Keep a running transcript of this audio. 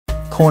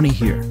Corny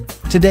here.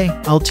 Today,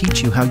 I'll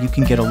teach you how you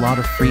can get a lot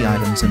of free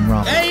items in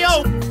Roblox. Hey,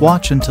 yo!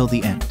 Watch until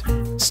the end.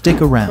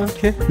 Stick around.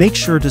 Okay. Make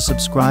sure to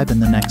subscribe in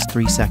the next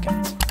 3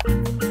 seconds.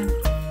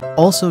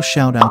 Also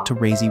shout out to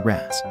Razy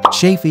Raz,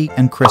 Shafi,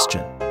 and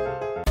Christian.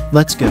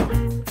 Let's go.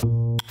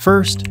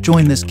 First,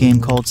 join this game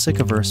called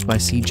Sickiverse by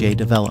CJ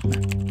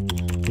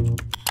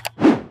Development.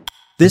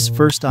 This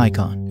first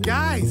icon.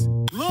 Guys,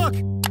 look!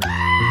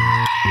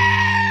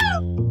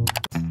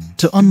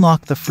 To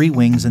unlock the free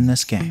wings in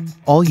this game,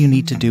 all you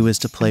need to do is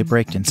to play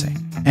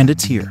breakdancing. And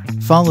it's here.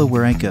 Follow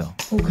where I go.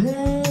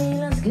 Okay,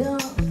 let's go.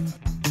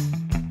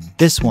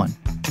 This one.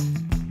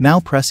 Now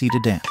press E to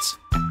dance.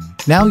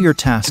 Now your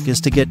task is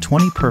to get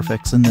 20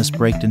 perfects in this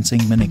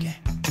breakdancing minigame.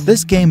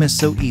 This game is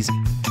so easy,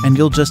 and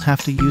you'll just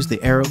have to use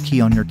the arrow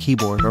key on your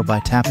keyboard or by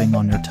tapping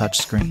on your touch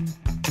screen.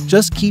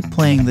 Just keep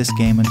playing this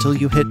game until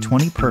you hit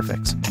 20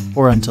 perfects,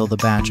 or until the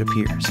badge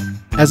appears.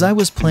 As I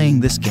was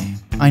playing this game,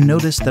 I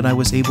noticed that I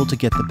was able to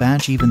get the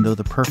badge even though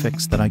the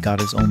perfects that I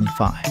got is only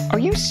 5. Are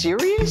you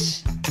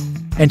serious?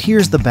 And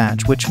here's the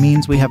badge, which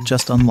means we have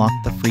just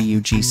unlocked the free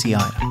UGC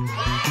item.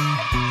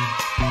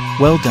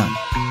 Well done.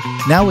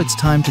 Now it's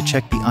time to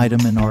check the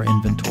item in our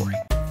inventory.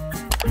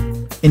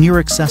 In your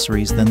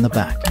accessories, then the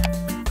back.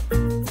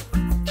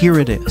 Here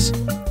it is.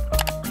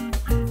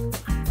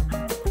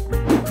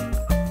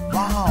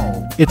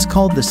 Wow! It's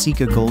called the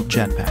Sika Gold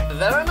Jetpack.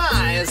 Very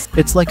nice.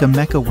 It's like a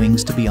mecha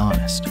wings, to be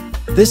honest.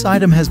 This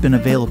item has been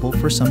available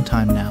for some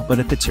time now, but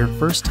if it's your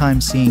first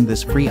time seeing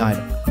this free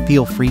item,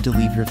 feel free to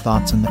leave your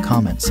thoughts in the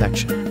comments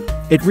section.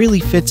 It really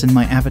fits in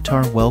my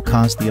avatar well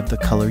cause of the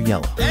color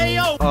yellow. Hey,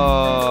 yo!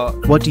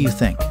 What do you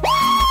think?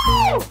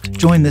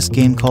 Join this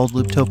game called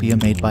Looptopia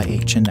made by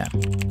H&M.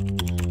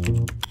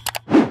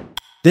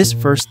 This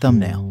first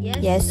thumbnail.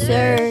 Yes,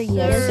 sir.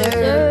 Yes, sir.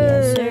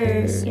 Yes,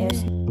 sir.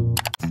 Yes.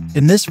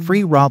 In this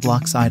free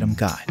Roblox item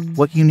guide,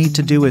 what you need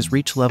to do is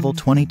reach level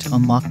 20 to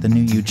unlock the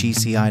new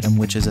UGC item,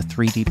 which is a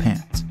 3D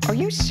pants. Are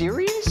you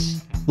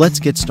serious? Let's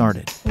get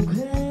started.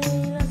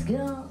 Okay, let's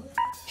go.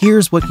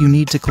 Here's what you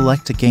need to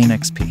collect to gain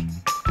XP,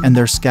 and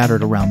they're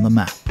scattered around the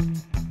map.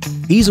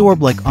 These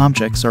orb-like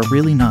objects are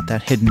really not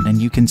that hidden, and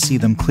you can see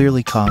them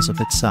clearly cause of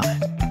its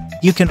size.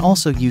 You can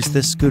also use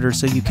this scooter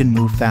so you can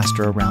move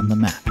faster around the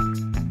map.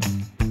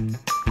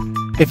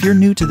 If you're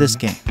new to this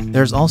game,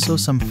 there's also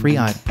some free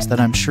items that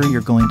I'm sure you're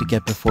going to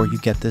get before you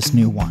get this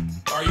new one.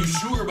 Are you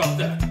sure about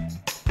that?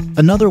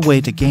 Another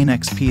way to gain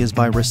XP is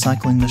by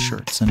recycling the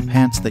shirts and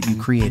pants that you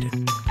created.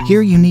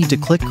 Here you need to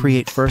click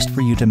create first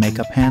for you to make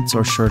a pants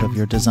or shirt of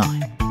your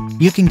design.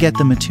 You can get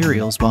the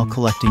materials while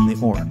collecting the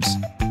orbs.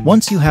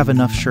 Once you have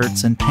enough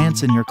shirts and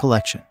pants in your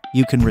collection,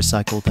 you can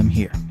recycle them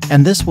here,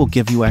 and this will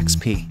give you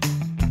XP.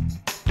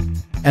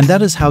 And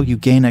that is how you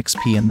gain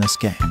XP in this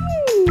game.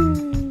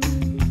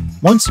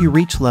 Once you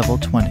reach level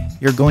 20,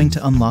 you're going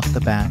to unlock the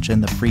badge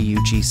and the free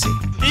UGC.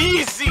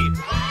 Easy!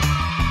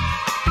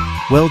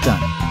 Well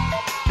done.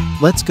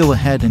 Let's go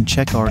ahead and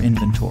check our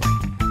inventory.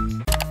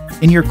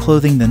 In your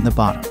clothing, then the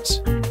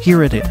bottoms.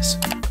 Here it is.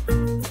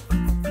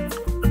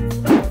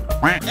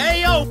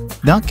 Hey, yo!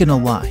 Not gonna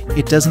lie,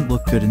 it doesn't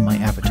look good in my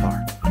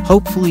avatar.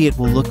 Hopefully it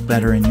will look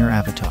better in your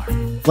avatar.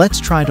 Let's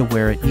try to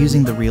wear it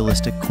using the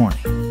realistic corny.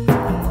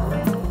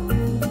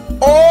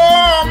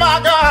 Oh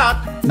my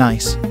god!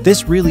 Nice,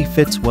 this really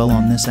fits well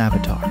on this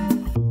avatar.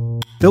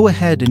 Go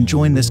ahead and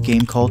join this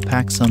game called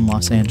PAX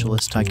Los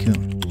Angeles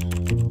Tycoon.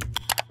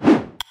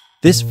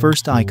 This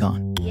first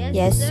icon.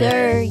 Yes,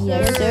 sir.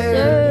 Yes, sir.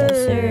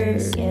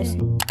 Yes, sir. Yes.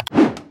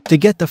 To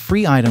get the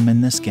free item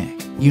in this game,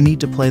 you need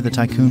to play the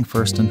Tycoon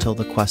first until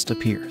the quest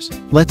appears.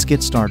 Let's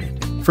get started.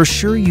 For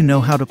sure you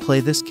know how to play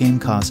this game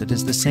cause it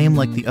is the same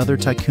like the other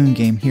Tycoon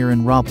game here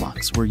in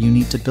Roblox, where you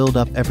need to build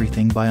up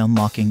everything by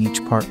unlocking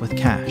each part with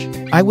cash.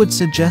 I would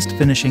suggest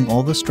finishing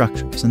all the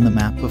structures in the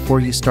map before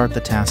you start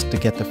the task to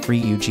get the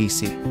free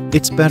UGC.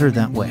 It's better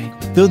that way.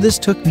 Though this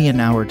took me an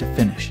hour to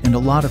finish and a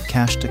lot of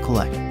cash to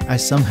collect, I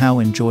somehow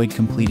enjoyed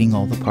completing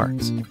all the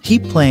parts.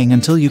 Keep playing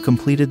until you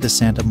completed the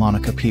Santa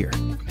Monica Pier.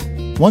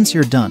 Once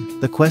you're done,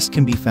 the quest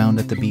can be found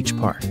at the beach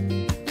part.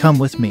 Come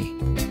with me.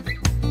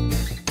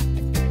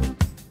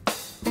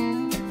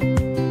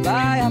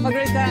 Bye, have a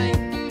great time.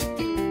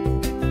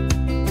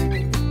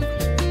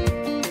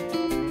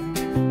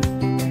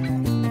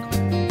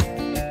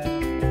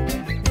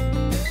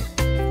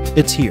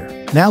 It's here.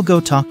 Now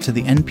go talk to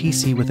the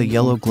NPC with a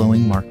yellow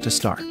glowing mark to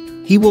start.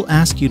 He will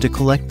ask you to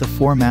collect the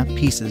 4 map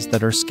pieces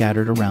that are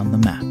scattered around the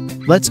map.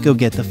 Let's go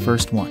get the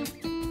first one.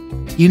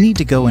 You need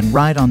to go and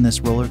ride on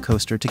this roller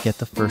coaster to get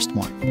the first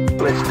one.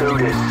 Let's do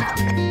this.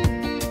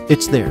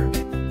 It's there.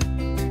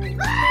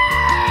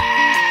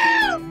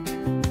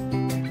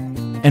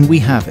 And we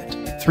have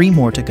it. 3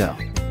 more to go.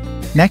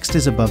 Next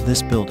is above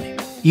this building.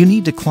 You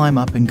need to climb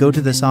up and go to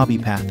this obby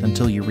path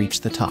until you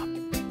reach the top.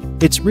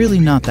 It's really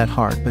not that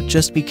hard, but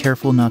just be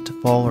careful not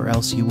to fall or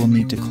else you will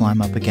need to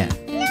climb up again.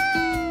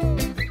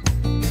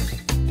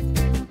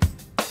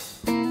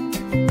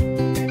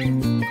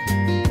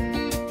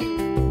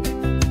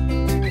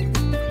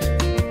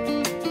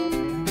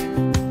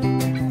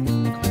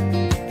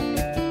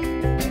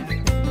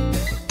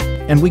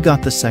 And we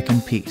got the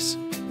second piece.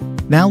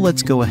 Now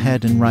let's go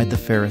ahead and ride the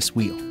Ferris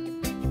wheel.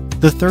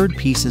 The third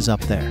piece is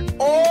up there.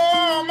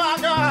 Oh my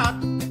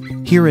God!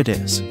 Here it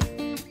is.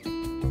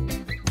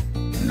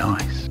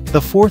 Nice.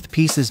 The fourth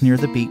piece is near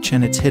the beach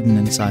and it's hidden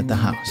inside the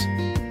house.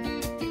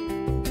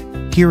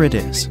 Here it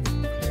is.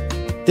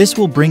 This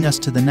will bring us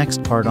to the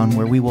next part on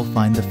where we will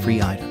find the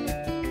free item.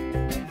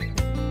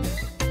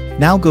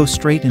 Now go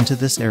straight into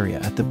this area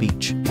at the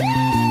beach.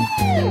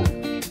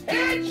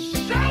 It's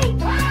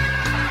showtime!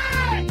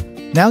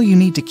 Now you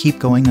need to keep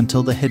going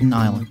until the hidden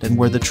island and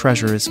where the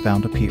treasure is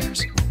found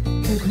appears.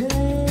 Okay,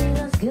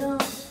 let's go.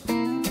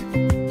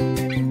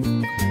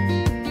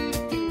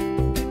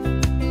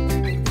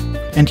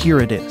 And here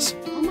it is.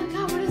 Oh my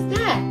god, what is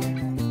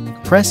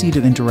that? Press E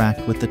to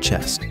interact with the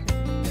chest.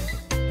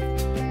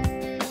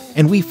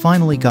 And we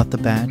finally got the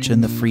badge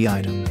and the free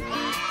item.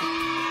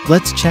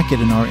 Let's check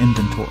it in our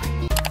inventory.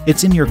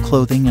 It's in your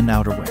clothing and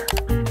outerwear.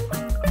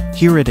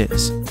 Here it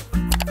is.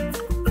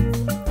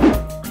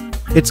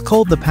 It's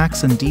called the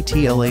Paxson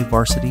DTLA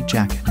Varsity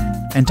Jacket.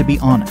 And to be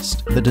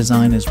honest, the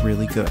design is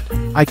really good.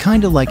 I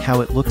kinda like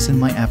how it looks in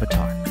my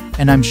avatar.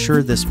 And I'm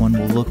sure this one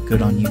will look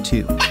good on you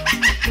too.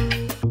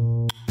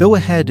 Go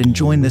ahead and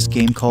join this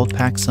game called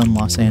Paxson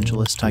Los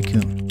Angeles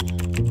Tycoon.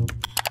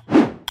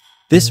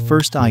 This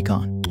first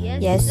icon.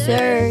 Yes,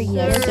 sir.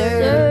 Yes, sir.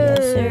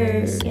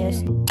 Yes, sir.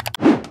 Yes.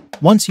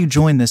 Once you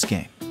join this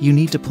game, you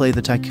need to play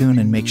the Tycoon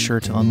and make sure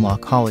to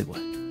unlock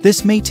Hollywood.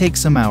 This may take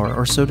some hour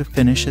or so to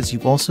finish, as you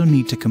also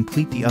need to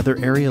complete the other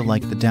area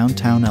like the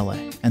downtown LA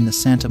and the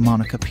Santa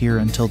Monica Pier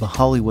until the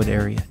Hollywood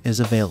area is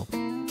available.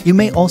 You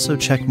may also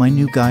check my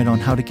new guide on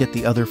how to get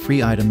the other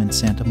free item in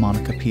Santa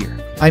Monica Pier.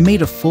 I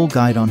made a full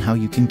guide on how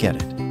you can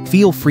get it.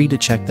 Feel free to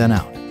check that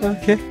out.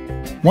 Okay.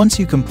 Once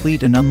you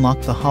complete and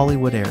unlock the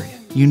Hollywood area,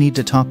 you need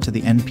to talk to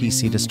the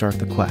NPC to start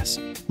the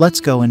quest.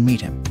 Let's go and meet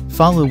him.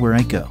 Follow where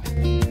I go.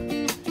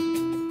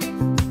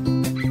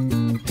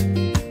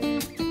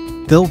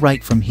 Go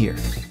right from here.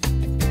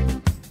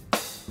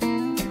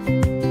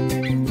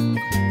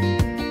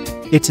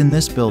 It's in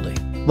this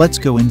building. Let's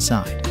go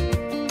inside.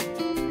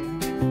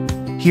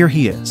 Here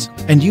he is,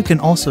 and you can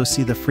also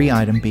see the free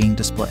item being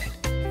displayed.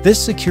 This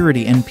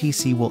security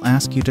NPC will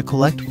ask you to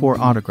collect 4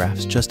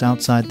 autographs just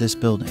outside this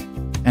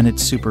building, and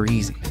it's super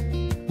easy.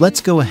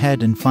 Let's go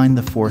ahead and find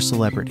the 4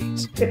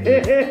 celebrities.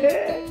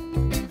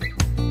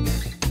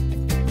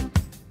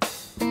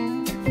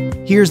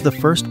 Here's the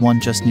first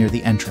one just near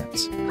the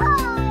entrance.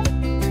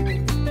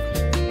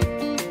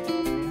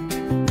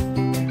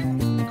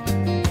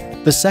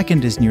 The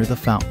second is near the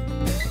fountain.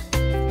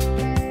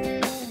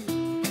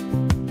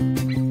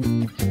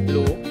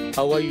 Hello,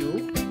 how are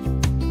you?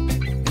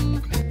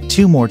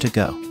 2 more to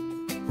go.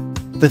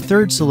 The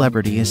third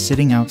celebrity is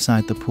sitting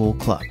outside the pool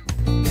club.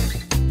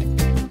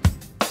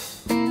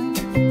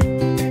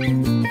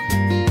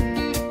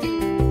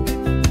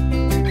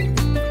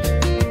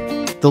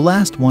 The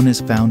last one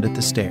is found at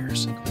the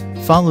stairs.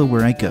 Follow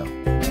where I go.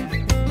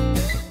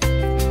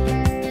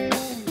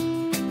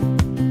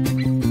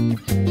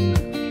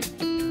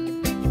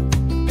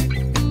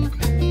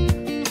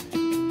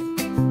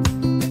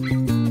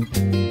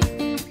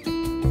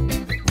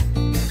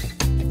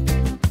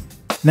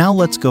 Now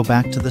let's go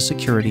back to the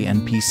security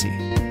NPC.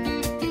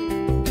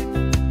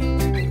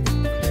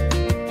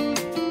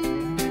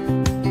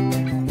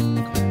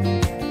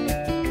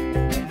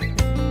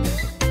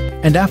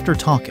 And after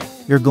talking,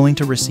 you're going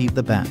to receive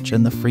the badge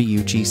and the free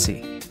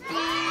UGC.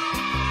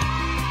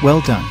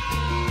 Well done.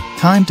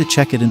 Time to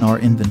check it in our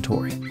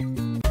inventory.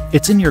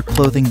 It's in your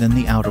clothing then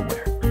the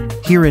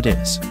outerwear. Here it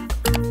is.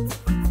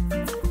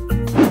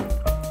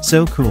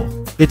 So cool.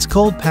 It's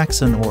called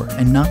Paxson Ore,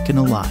 and not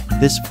gonna lie,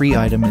 this free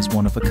item is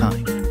one of a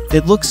kind.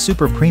 It looks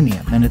super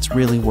premium and it's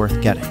really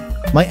worth getting.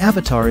 My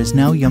avatar is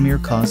now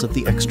yummier cause of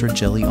the extra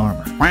jelly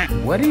armor.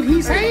 What did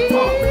he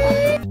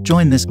say?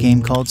 Join this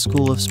game called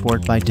School of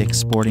Sport by Dick's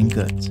Sporting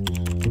Goods.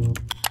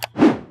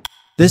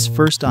 This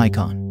first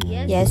icon.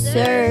 Yes,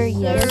 sir.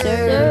 Yes,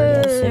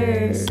 sir.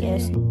 Yes, sir.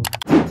 Yes.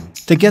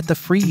 To get the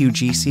free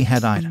UGC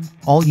head item,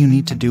 all you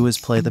need to do is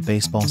play the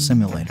baseball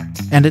simulator.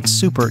 And it's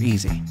super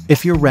easy.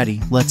 If you're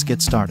ready, let's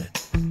get started.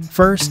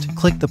 First,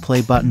 click the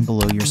play button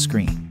below your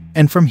screen.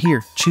 And from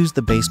here, choose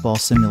the baseball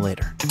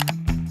simulator.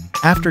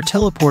 After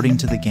teleporting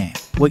to the game,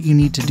 what you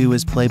need to do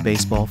is play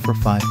baseball for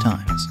 5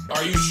 times.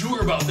 Are you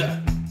sure about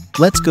that?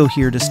 Let's go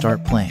here to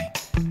start playing.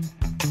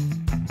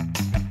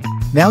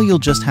 Now you'll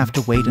just have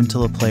to wait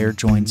until a player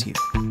joins you.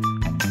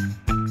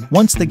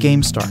 Once the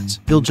game starts,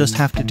 you'll just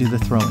have to do the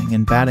throwing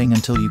and batting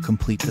until you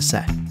complete the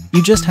set.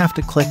 You just have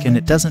to click, and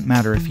it doesn't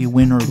matter if you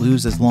win or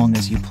lose as long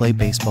as you play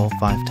baseball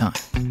 5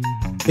 times.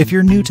 If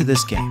you're new to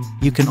this game,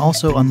 you can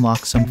also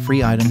unlock some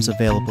free items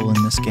available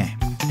in this game.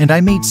 And I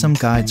made some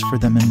guides for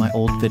them in my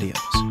old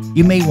videos.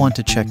 You may want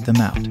to check them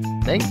out.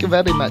 Thank you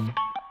very much.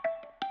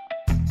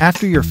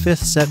 After your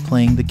 5th set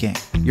playing the game,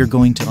 you're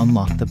going to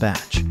unlock the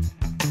badge.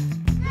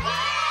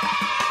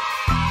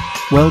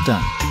 Well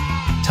done.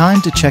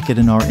 Time to check it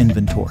in our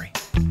inventory.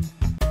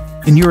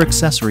 In your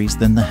accessories,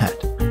 then the head.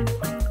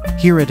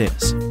 Here it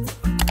is.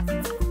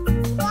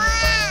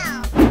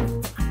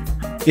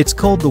 It's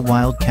called the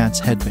Wildcats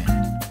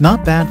headband.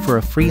 Not bad for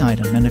a free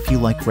item, and if you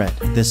like red,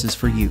 this is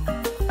for you.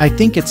 I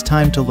think it's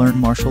time to learn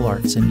martial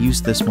arts and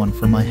use this one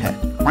for my head.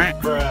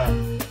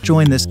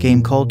 Join this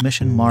game called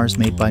Mission Mars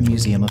made by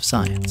Museum of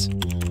Science.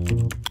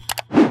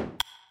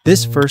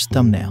 This first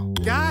thumbnail.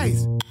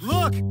 Guys,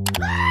 look!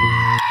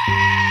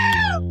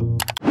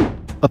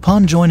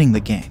 Upon joining the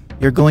game,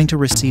 you're going to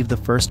receive the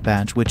first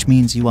badge, which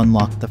means you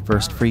unlock the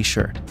first free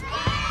shirt.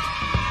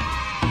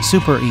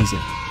 Super easy.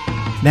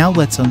 Now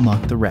let's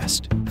unlock the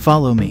rest.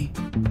 Follow me.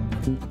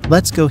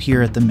 Let's go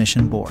here at the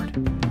mission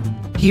board.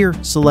 Here,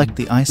 select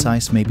the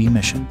Ice Maybe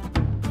mission.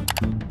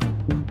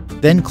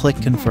 Then click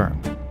Confirm.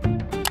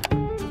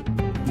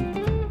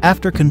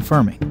 After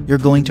confirming, you're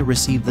going to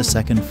receive the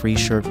second free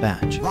shirt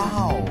badge.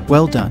 Wow!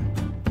 Well done.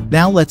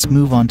 Now let's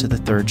move on to the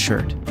third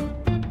shirt.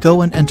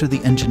 Go and enter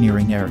the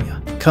engineering area.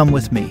 Come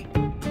with me.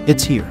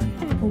 It's here.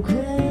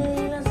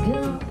 Okay, let's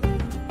go.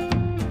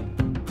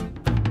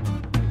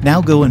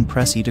 Now go and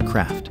press E to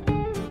craft.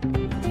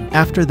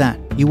 After that,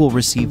 you will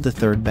receive the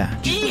third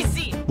badge.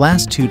 Easy.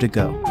 Last 2 to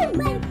go. Oh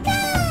my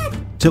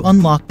god! To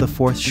unlock the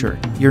fourth shirt,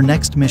 your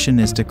next mission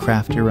is to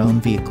craft your own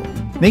vehicle.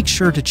 Make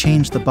sure to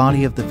change the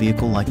body of the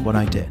vehicle like what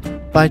I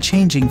did, by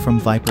changing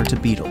from Viper to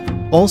Beetle.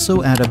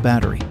 Also add a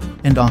battery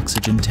and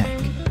oxygen tank.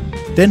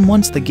 Then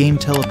once the game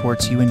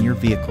teleports you in your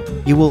vehicle,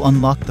 you will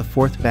unlock the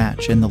fourth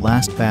badge and the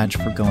last badge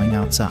for going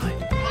outside.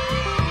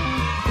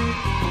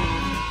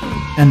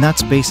 And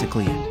that's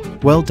basically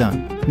it. Well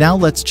done. Now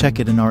let's check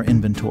it in our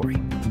inventory.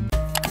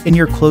 In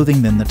your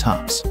clothing, then the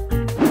tops.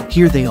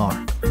 Here they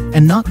are.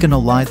 And not gonna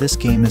lie, this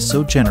game is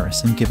so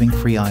generous in giving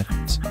free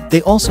items.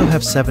 They also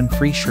have 7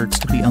 free shirts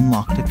to be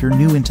unlocked if you're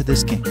new into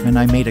this game, and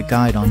I made a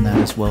guide on that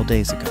as well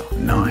days ago.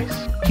 Nice.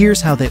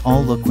 Here's how they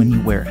all look when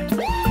you wear it.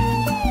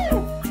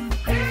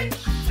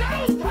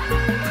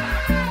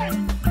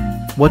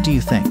 What do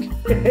you think?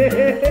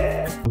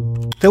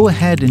 Go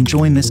ahead and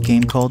join this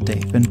game called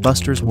Dave and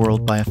Buster's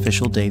World by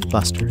official Dave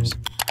Busters.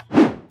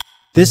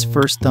 This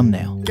first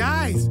thumbnail.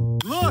 Guys,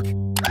 look!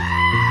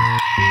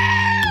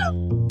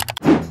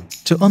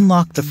 To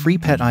unlock the free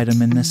pet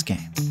item in this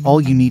game,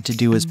 all you need to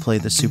do is play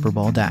the Super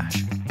Ball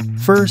Dash.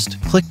 First,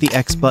 click the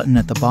X button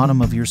at the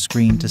bottom of your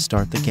screen to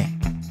start the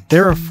game.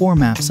 There are 4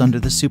 maps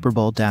under the Super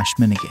Ball Dash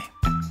minigame: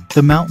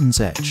 the Mountain's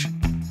Edge,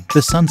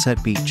 the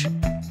Sunset Beach,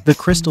 the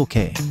Crystal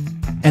Cave,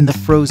 and the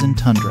Frozen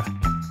Tundra.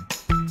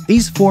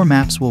 These 4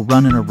 maps will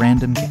run in a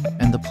random game,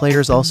 and the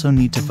players also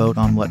need to vote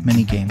on what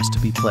minigames to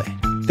be played.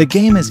 The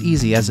game is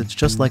easy as it's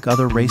just like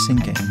other racing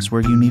games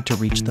where you need to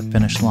reach the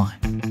finish line.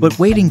 But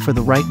waiting for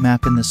the right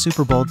map in the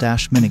Super Ball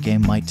Dash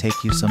minigame might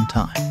take you some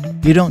time.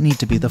 You don't need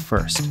to be the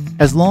first.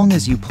 As long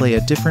as you play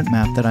a different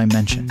map that I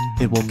mentioned,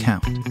 it will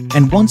count.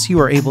 And once you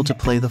are able to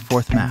play the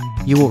 4th map,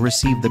 you will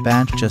receive the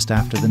badge just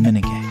after the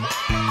minigame.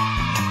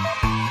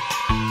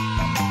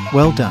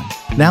 Well done.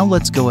 Now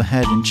let's go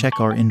ahead and check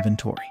our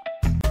inventory.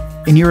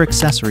 In your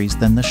accessories,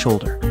 then the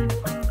shoulder.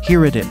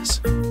 Here it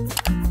is.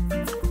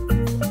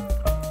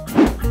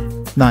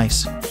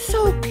 Nice.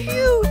 So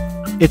cute!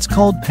 It's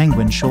called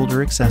Penguin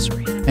Shoulder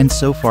Accessory, and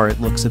so far it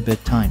looks a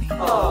bit tiny.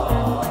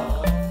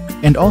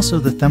 And also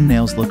the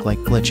thumbnails look like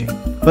glitching.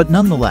 But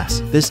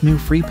nonetheless, this new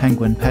free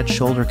penguin pet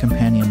shoulder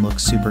companion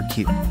looks super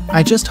cute.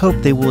 I just hope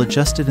they will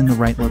adjust it in the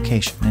right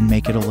location and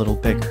make it a little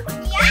bigger.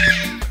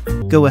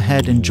 Go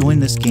ahead and join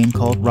this game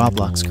called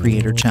Roblox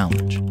Creator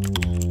Challenge.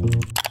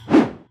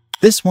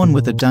 This one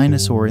with a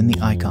dinosaur in the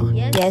icon.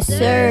 Yes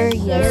sir,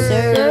 yes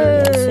sir,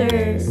 yes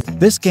sir.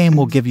 This game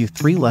will give you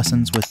 3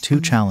 lessons with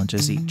 2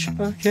 challenges each.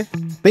 Okay.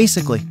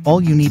 Basically,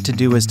 all you need to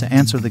do is to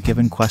answer the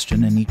given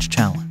question in each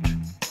challenge.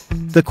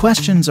 The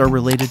questions are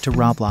related to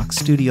Roblox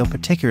Studio,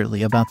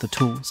 particularly about the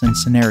tools and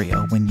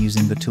scenario when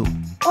using the tool.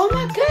 Oh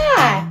my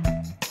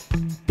god!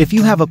 If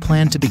you have a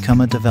plan to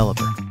become a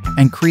developer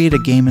and create a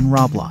game in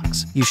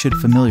Roblox, you should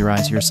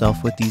familiarize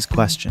yourself with these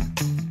questions.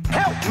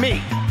 Help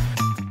me!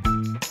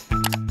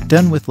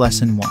 Done with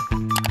lesson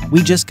 1.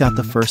 We just got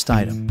the first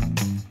item.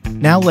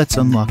 Now let's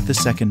unlock the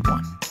second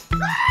one.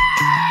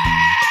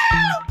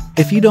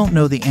 If you don't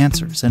know the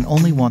answers and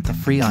only want the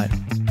free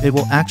items, it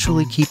will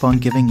actually keep on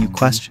giving you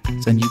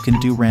questions and you can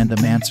do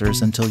random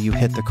answers until you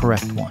hit the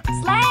correct one.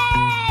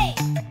 Slay!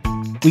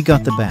 We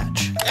got the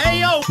badge.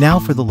 Ayo! Now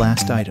for the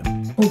last item.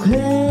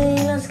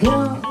 Okay, let's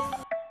go.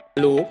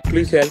 Hello,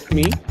 please help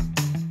me.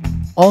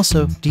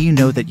 Also, do you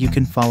know that you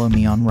can follow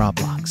me on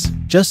Roblox?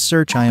 Just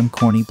search I am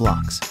Corny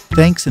Blocks.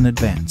 Thanks in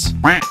advance.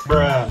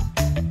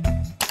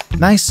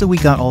 Nice, so we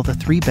got all the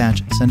 3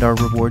 badges and our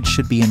rewards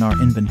should be in our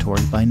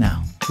inventory by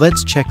now.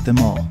 Let's check them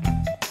all.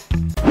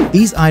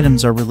 These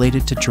items are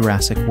related to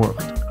Jurassic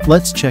World.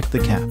 Let's check the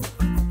cap.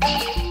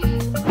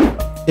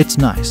 It's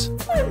nice.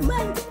 Oh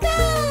my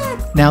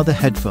god! Now the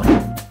headphone.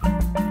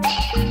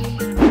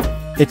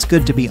 It's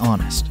good, to be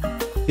honest.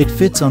 It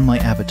fits on my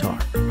avatar.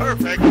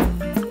 Perfect!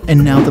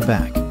 And now the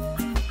bag.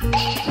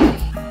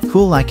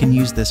 Cool, I can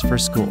use this for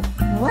school.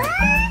 What?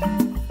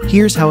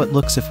 Here's how it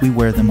looks if we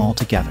wear them all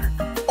together.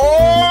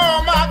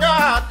 Oh my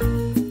god!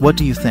 What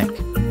do you think?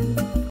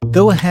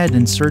 Go ahead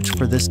and search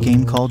for this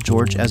game called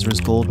George Ezra's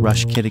Gold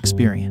Rush Kid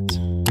Experience.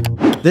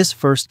 This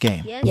first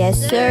game. Yes,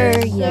 sir.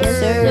 Yes,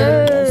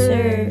 sir.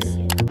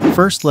 Yes, sir.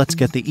 First, let's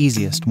get the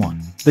easiest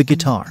one, the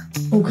guitar.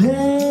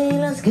 Okay,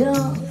 let's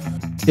go.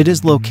 It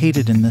is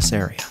located in this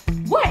area.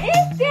 What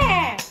is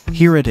that?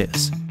 Here it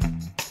is.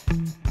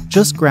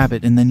 Just grab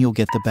it and then you'll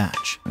get the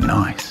badge.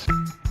 Nice.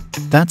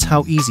 That's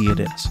how easy it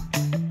is.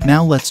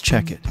 Now let's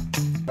check it.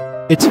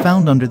 It's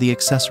found under the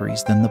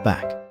accessories, then the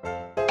back.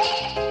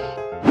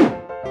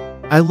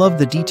 I love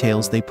the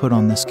details they put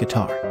on this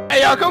guitar.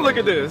 Hey, y'all, come look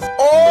at this.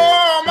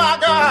 Oh my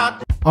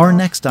God. Our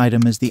next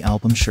item is the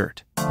album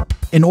shirt.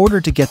 In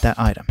order to get that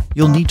item,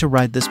 you'll need to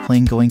ride this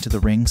plane going to the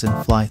rings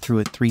and fly through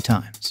it 3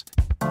 times.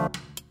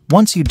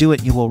 Once you do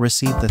it, you will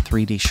receive the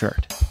 3D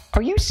shirt.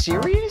 Are you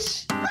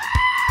serious?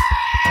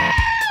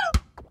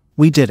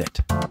 We did it.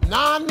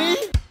 Nani?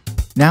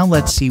 Now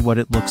let's see what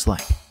it looks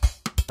like.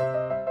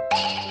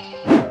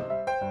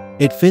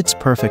 It fits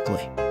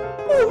perfectly.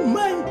 Oh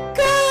my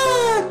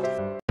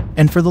God!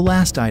 And for the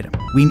last item,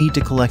 we need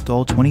to collect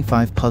all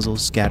 25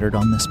 puzzles scattered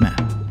on this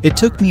map. It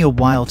took me a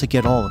while to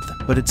get all of them,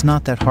 but it's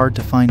not that hard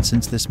to find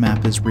since this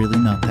map is really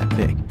not that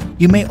big.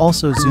 You may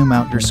also zoom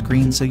out your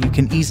screen so you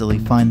can easily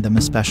find them,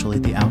 especially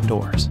the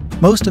outdoors.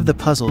 Most of the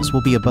puzzles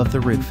will be above the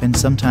roof and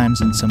sometimes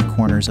in some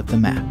corners of the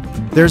map.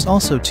 There's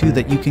also 2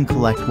 that you can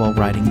collect while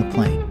riding the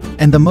plane.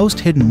 And the most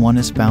hidden one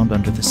is found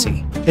under the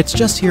sea. It's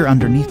just here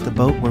underneath the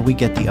boat where we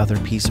get the other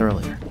piece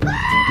earlier.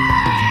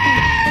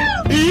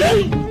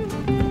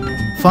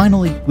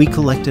 Finally, we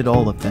collected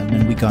all of them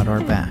and we got our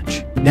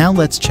badge. Now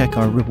let's check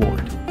our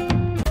reward.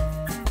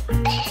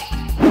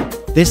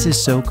 This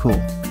is so cool.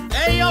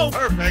 Hey, yo,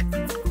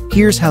 perfect.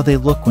 Here's how they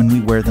look when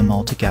we wear them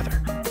all together.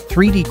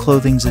 3D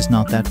clothings is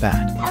not that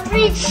bad.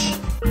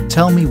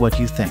 Tell me what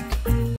you think.